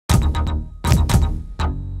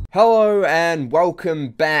Hello and welcome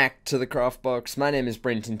back to the Craft Box. My name is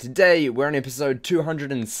Brent and today we're on episode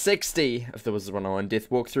 260 of the Wizard101 Death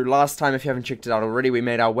Walkthrough. Last time, if you haven't checked it out already, we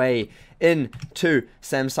made our way into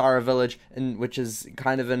Samsara Village, which is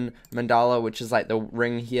kind of in Mandala, which is like the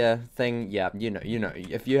ring here thing. Yeah, you know.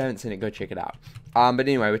 If you haven't seen it, go check it out. But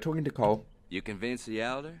anyway, we're talking to Cole. You convinced the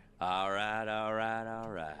elder?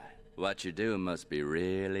 Alright. What you're doing must be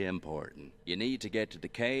really important. You need to get to the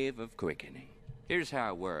Cave of Quickening. Here's how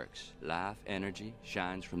it works. Life energy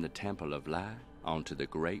shines from the Temple of Light onto the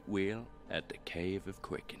Great Wheel at the Cave of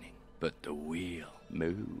Quickening. But the wheel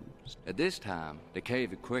moves. At this time, the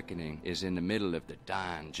Cave of Quickening is in the middle of the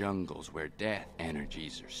dying jungles where death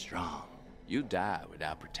energies are strong. You die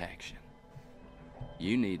without protection.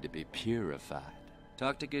 You need to be purified.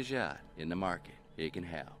 Talk to Gajat in the market. He can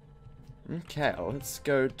help. Okay, let's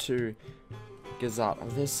go to Gazat. Oh,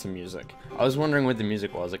 there's some music. I was wondering what the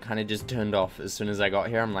music was. It kind of just turned off as soon as I got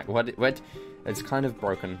here. I'm like, what? It's kind of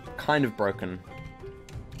broken.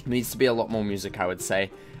 It needs to be a lot more music, I would say.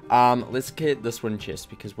 Let's get this wind chest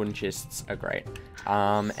because wind chests are great.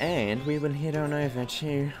 And we will head on over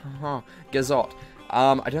to Gazot.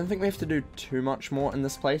 I don't think we have to do too much more in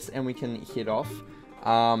this place, and we can head off.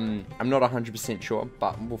 I'm not 100% sure,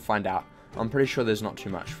 but we'll find out. I'm pretty sure there's not too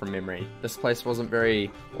much from memory. This place wasn't very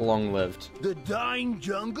long-lived. The dying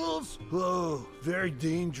jungles? Oh, very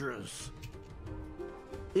dangerous.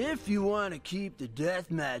 If you want to keep the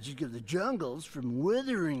death magic of the jungles from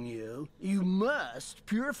withering you, you must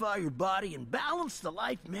purify your body and balance the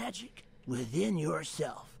life magic within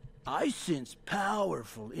yourself. I sense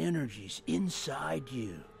powerful energies inside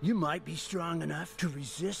you. You might be strong enough to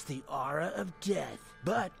resist the aura of death,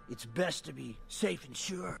 but it's best to be safe and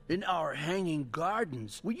sure. In our hanging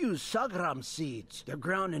gardens, we use sagram seeds. They're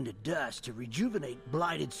ground into dust to rejuvenate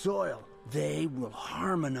blighted soil. They will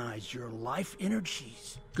harmonize your life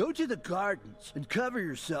energies. Go to the gardens and cover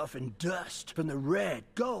yourself in dust from the red,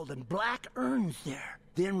 gold, and black urns there.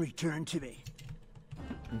 Then return to me.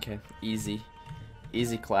 Okay, easy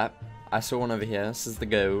clap. I saw one over here. This is the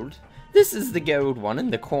gold. This is the gold one in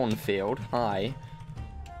the cornfield. Hi.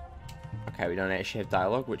 Okay, we don't actually have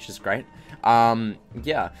dialogue, which is great.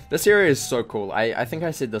 Yeah, this area is so cool. I think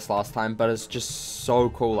I said this last time, but it's just so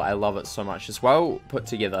cool. I love it so much. It's well put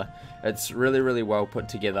together. It's really well put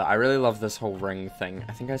together. I really love this whole ring thing.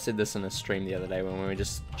 I think I said this in a stream the other day when we were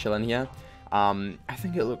just chilling here. I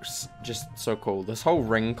think it looks just so cool. This whole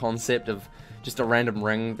ring concept of just a random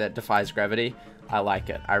ring that defies gravity. I like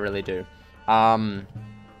it. I really do. And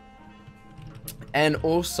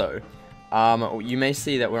also, you may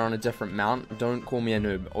see that we're on a different mount. Don't call me a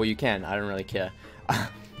noob. Or you can. I don't really care. I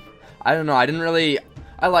don't know.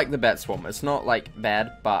 I like the bat swarm. It's not, like,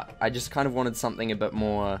 bad, but I just kind of wanted something a bit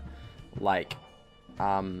more, like,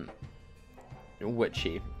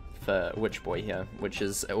 witchy for Witch Boy here, which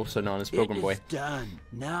is also known as Pilgrim Boy. It is done.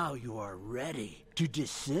 Now you are ready to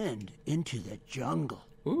descend into the jungle.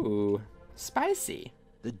 Ooh, spicy.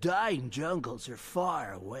 The dying jungles are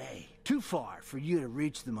far away. Too far for you to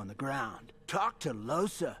reach them on the ground. Talk to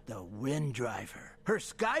Losa, the wind driver. Her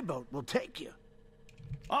skyboat will take you.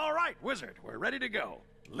 All right, Wizard, we're ready to go.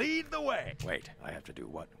 Lead the way. Wait, I have to do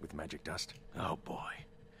what with magic dust? Oh boy.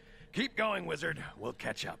 Keep going, Wizard. We'll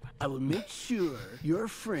catch up. I will make sure your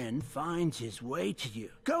friend finds his way to you.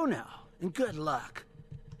 Go now, and good luck.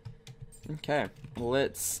 Okay,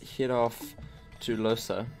 let's head off to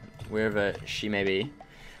Losa, wherever she may be.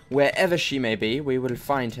 Wherever she may be, we will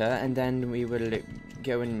find her, and then we will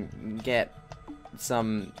go and get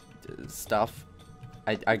some stuff.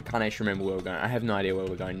 I can't actually remember where we're going. I have no idea where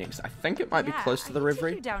we're going next. I think it might be close to the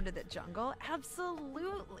Reverie. Take you down to the jungle,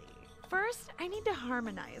 absolutely. First, I need to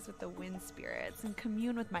harmonize with the wind spirits and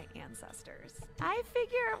commune with my ancestors. I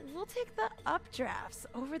figure we'll take the updrafts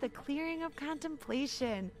over the clearing of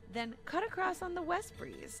contemplation, then cut across on the west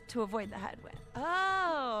breeze to avoid the headwind.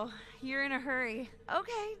 Oh, you're in a hurry.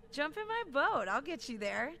 Okay, jump in my boat. I'll get you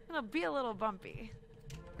there. It'll be a little bumpy.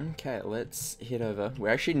 Okay, let's head over. We're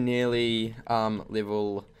actually nearly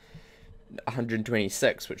level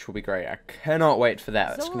 126, which will be great. I cannot wait for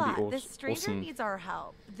that. It's gonna be this stranger needs our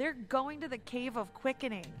help. They're going to the Cave of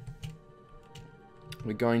Quickening.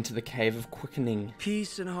 We're going to the Cave of Quickening.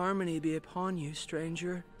 Peace and harmony be upon you,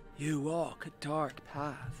 stranger. You walk a dark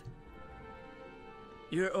path.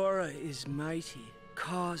 Your aura is mighty.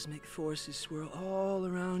 Cosmic forces swirl all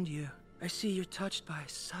around you. I see you're touched by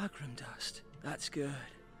Sagram dust. That's good.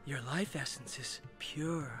 Your life essence is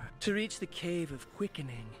pure. To reach the Cave of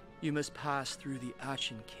Quickening, you must pass through the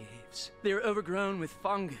Ashen Caves. They are overgrown with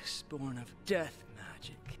fungus born of death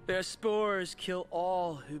magic. Their spores kill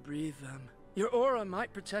all who breathe them. Your aura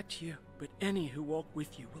might protect you, but any who walk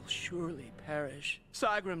with you will surely perish.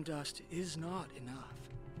 Sagram dust is not enough.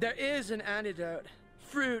 There is an antidote.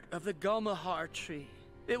 Fruit of the Gulmahar tree.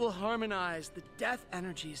 It will harmonize the death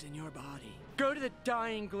energies in your body. Go to the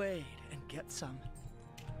Dying Glade and get some.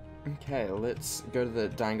 Okay, let's go to the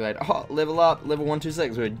Dying Glade. Oh, level up, level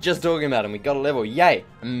 126. We were just talking about him. We got a level. Yay!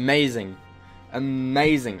 Amazing.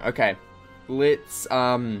 Amazing. Okay, let's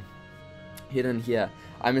head in here.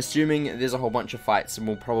 I'm assuming there's a whole bunch of fights, and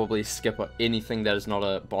we'll probably skip anything that is not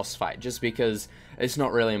a boss fight, just because it's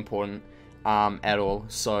not really important at all.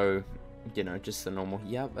 So, you know, just the normal.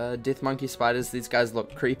 Yep, death monkey spiders. These guys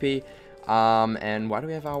look creepy. And why do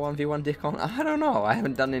we have our 1v1 deck on? I don't know. I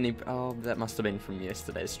haven't done any. Oh, that must have been from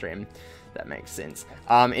yesterday's stream. That makes sense.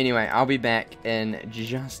 Anyway, I'll be back in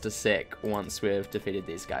just a sec once we've defeated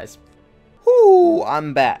these guys. Whoo,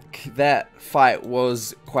 I'm back. That fight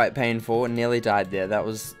was quite painful. Nearly died there. That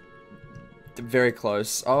was very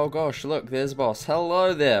close. Oh gosh, look, there's a boss.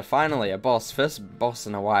 Hello there. Finally, a boss. First boss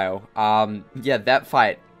in a while. Yeah, that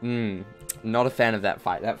fight. Not a fan of that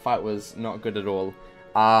fight. That fight was not good at all.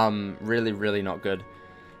 Really, really not good.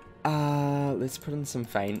 Let's put in some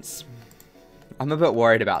feints. I'm a bit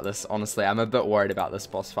worried about this, honestly. I'm a bit worried about this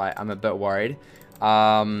boss fight. I'm a bit worried.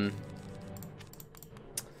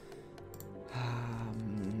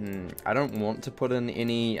 I don't want to put in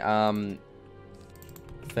any,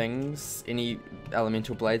 things, any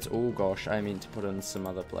elemental blades. Oh gosh, I meant to put in some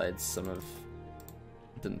other blades.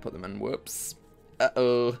 Didn't put them in. Whoops.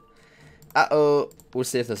 Uh-oh. Uh-oh. We'll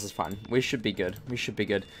see if this is fun. We should be good. We should be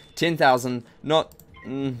good. 10,000. Not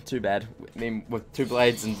too bad. I mean, with 2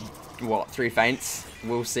 blades and, what, 3 feints?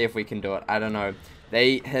 We'll see if we can do it. I don't know.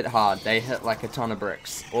 They hit hard. They hit like a ton of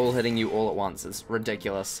bricks. All hitting you all at once. It's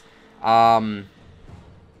ridiculous.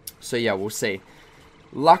 So yeah, we'll see.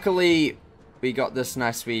 Luckily, we got this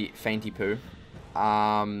nice wee feinty poo.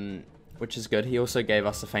 Which is good. He also gave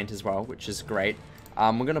us a feint as well, which is great.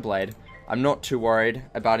 We're gonna blade. I'm not too worried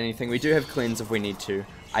about anything. We do have cleanse if we need to.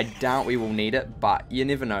 I doubt we will need it, but you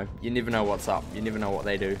never know. You never know what's up. You never know what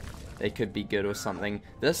they do. They could be good or something.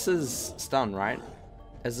 This is stun, right?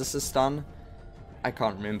 Is this a stun? I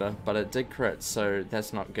can't remember, but it did crit, so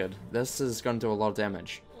that's not good. This is going to do a lot of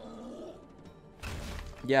damage.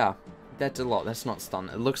 Yeah, that did a lot. That's not stun.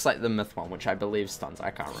 It looks like the myth one, which I believe stuns.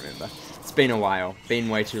 I can't remember. It's been a while. Been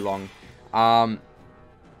way too long.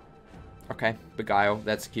 Okay, Beguile.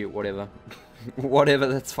 That's cute. Whatever. Whatever,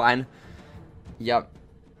 that's fine. Yep.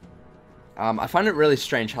 I find it really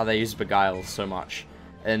strange how they use Beguile so much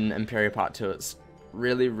in Imperia Part 2. It's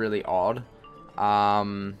really, really odd.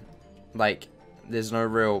 Like, there's no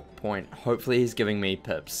real point. Hopefully he's giving me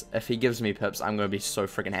pips. If he gives me pips, I'm going to be so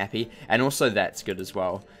freaking happy. And also that's good as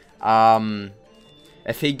well.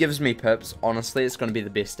 If he gives me pips, honestly, it's going to be the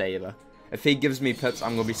best day ever. If he gives me pips,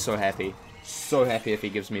 I'm going to be so happy. So happy if he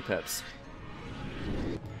gives me pips.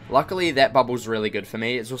 Luckily, that bubble's really good for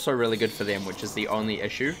me. It's also really good for them, which is the only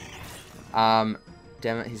issue. Damn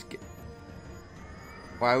it, he's...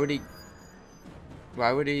 Why would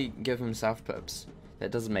he give himself pips?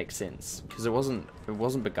 That doesn't make sense, because it wasn't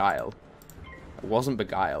Beguile. It wasn't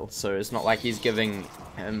Beguile, so it's not like he's giving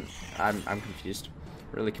him... I'm confused.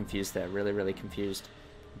 Really confused there. Really, really confused.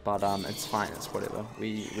 But, it's fine. It's whatever.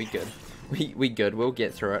 We good. We good. We'll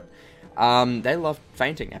get through it. They love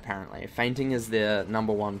fainting, apparently. Fainting is their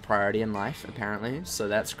 #1 priority in life, apparently, so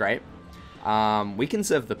that's great. We can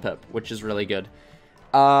serve the pip, which is really good.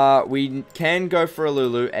 We can go for a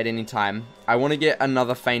Lulu at any time. I want to get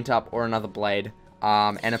another feint up or another blade,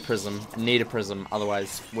 and a prism. I need a prism,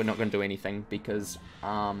 otherwise we're not going to do anything, because,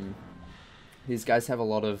 these guys have a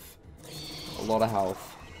lot of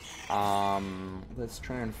health. Let's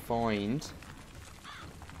try and find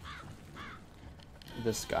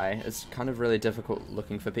this guy. It's kind of really difficult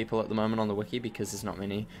looking for people at the moment on the wiki because there's not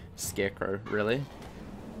many. Scarecrow, really?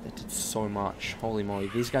 They did so much. Holy moly,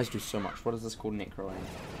 these guys do so much. What is this called? Necro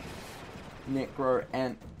Ant. Necro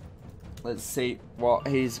Ant. Let's see what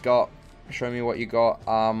he's got. Show me what you got.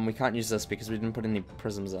 We can't use this because we didn't put any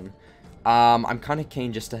prisms in. I'm kind of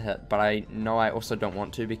keen just to hit, but I know I also don't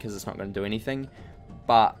want to because it's not going to do anything.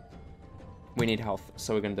 But we need health,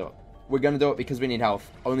 so we're going to do it. We're going to do it because we need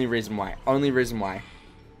health. Only reason why. Only reason why.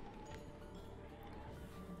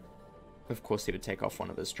 Of course he would take off one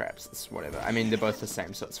of his traps. It's whatever. I mean, they're both the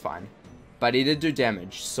same, so it's fine. But he did do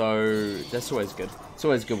damage, so that's always good. It's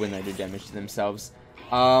always good when they do damage to themselves.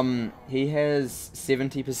 He has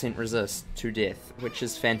 70% resist to death, which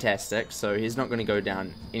is fantastic, so he's not going to go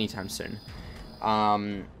down anytime soon.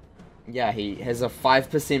 Yeah, he has a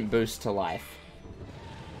 5% boost to life.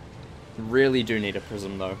 Really do need a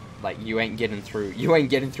prism though. Like, you ain't getting through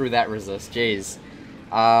that resist. Jeez.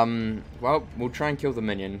 Well, we'll try and kill the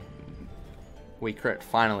minion. We crit,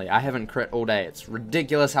 finally. I haven't crit all day. It's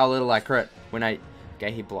ridiculous how little I crit when I...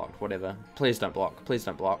 Okay, he blocked, whatever. Please don't block. Please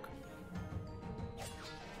don't block.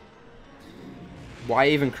 Why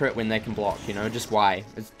even crit when they can block, you know? Just why?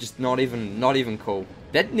 It's just not even cool.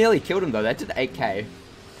 That nearly killed him though. That did 8k.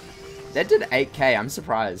 That did 8k. I'm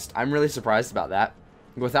surprised. I'm really surprised about that.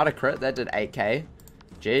 Without a crit, that did 8k.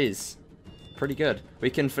 Jeez. Pretty good. We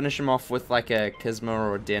can finish him off with like a Kisma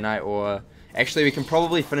or a Deer Knight, or... Actually, we can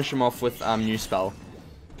probably finish him off with New Spell.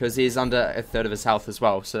 Because he's under a third of his health as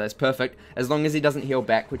well. So that's perfect. As long as he doesn't heal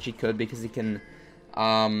back, which he could, because he can...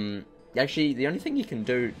 Actually, the only thing he can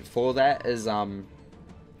do for that is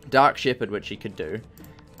Dark Shepherd, which he could do.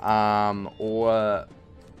 Or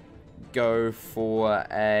go for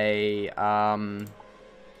a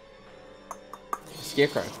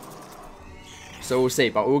Scarecrow. So we'll see,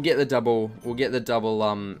 but we'll get the double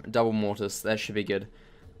mortis. That should be good.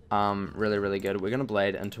 Really good. We're gonna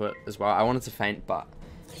blade into it as well. I wanted to feint, but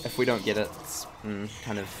if we don't get it, it's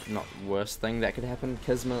kind of not the worst thing that could happen.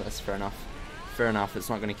 Kisma, that's fair enough. Fair enough, it's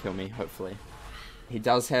not gonna kill me, hopefully. He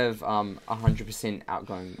does have 100%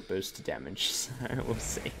 outgoing boost to damage, so we'll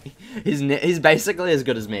see. He's basically as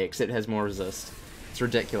good as me, except has more resist. It's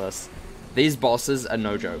ridiculous. These bosses are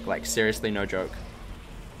no joke, like seriously no joke.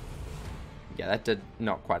 Yeah, that did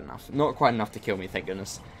not quite enough. Not quite enough to kill me, thank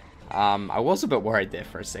goodness. I was a bit worried there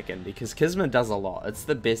for a second, because Kisma does a lot. It's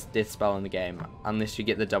the best death spell in the game, unless you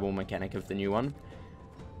get the double mechanic of the new one.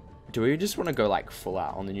 Do we just want to go like full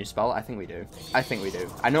out on the new spell? I think we do. I think we do.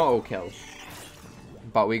 I know it will kill,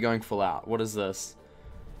 but we're going full out. What is this?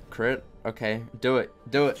 Crit? Okay, do it.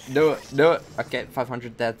 Do it. Do it. Do it. Okay,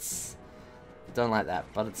 500. That's... Don't like that,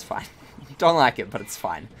 but it's fine. Don't like it, but it's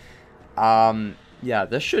fine. Yeah,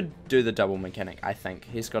 this should do the double mechanic, I think.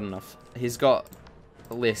 He's got enough. He's got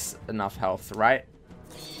enough health, right?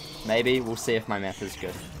 Maybe. We'll see if my math is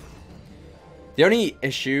good. The only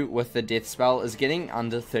issue with the death spell is getting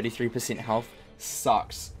under 33% health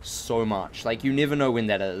sucks so much. Like, you never know when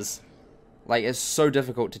that is. Like, it's so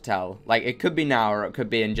difficult to tell. Like, it could be now or it could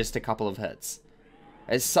be in just a couple of hits.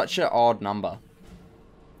 It's such an odd number.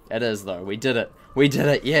 It is, though. We did it. We did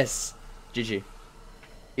it. Yes. GG.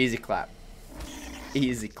 Easy clap.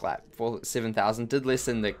 Easy clap. For 7,000. Did less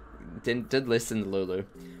than the Lulu.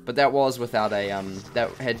 But that was without a, that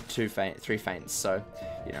had three feints. So,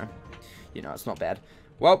 you know, it's not bad.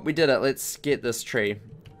 Well, we did it. Let's get this tree.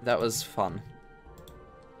 That was fun.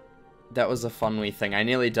 That was a fun wee thing. I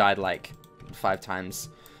nearly died like 5 times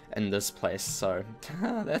in this place, so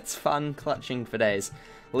that's fun clutching for days.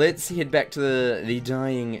 Let's head back to the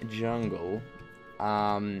dying jungle.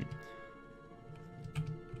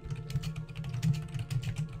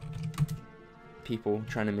 People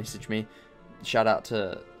trying to message me. Shout out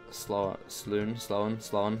to Sloan.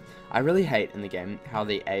 I really hate in the game how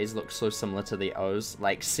the A's look so similar to the O's.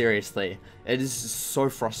 Like, seriously, it is so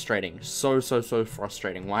frustrating. So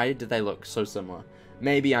frustrating. Why did they look so similar?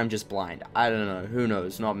 Maybe I'm just blind. I don't know. Who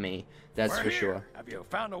knows? Not me. That's for sure. Have you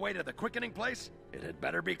found a way to the quickening place? It had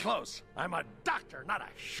better be close. I'm a doctor, not a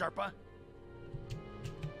Sherpa.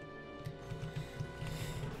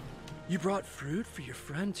 You brought fruit for your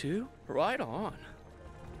friend too? Right on.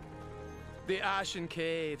 The Ashen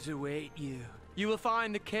Caves await you. You will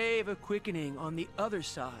find the Cave of Quickening on the other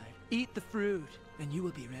side. Eat the fruit, and you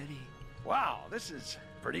will be ready. Wow, this is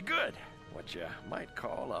pretty good. What you might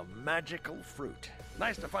call a magical fruit.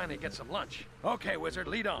 Nice to finally get some lunch. Okay, Wizard,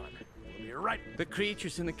 lead on. We'll be right. The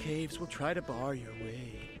creatures in the caves will try to bar your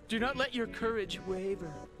way. Do not let your courage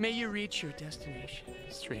waver. May you reach your destination,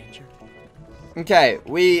 stranger. Okay,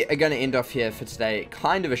 we are going to end off here for today.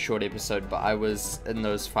 Kind of a short episode, but I was in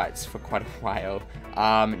those fights for quite a while.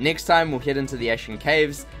 Next time, we'll head into the Ashen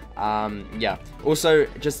Caves. Yeah. Also,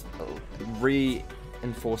 just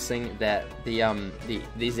reinforcing that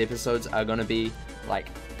these episodes are going to be, like,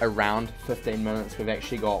 around 15 minutes. We've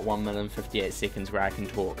actually got 1 minute and 58 seconds where I can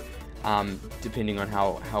talk. Depending on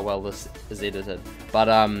how well this is edited. But,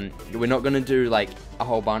 we're not going to do, like, a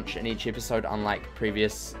whole bunch in each episode, unlike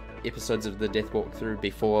previous episodes of the Death Walkthrough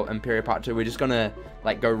before Imperia Part 2. We're just gonna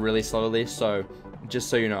like go really slowly, so just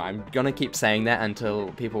so you know, I'm gonna keep saying that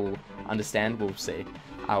until people understand. We'll see.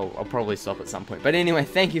 I'll probably stop at some point. But anyway,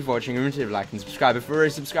 thank you for watching. Remember to like and subscribe. If you're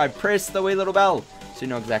already subscribed, press the wee little bell so you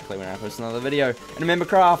know exactly when I post another video. And remember,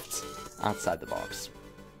 craft outside the box.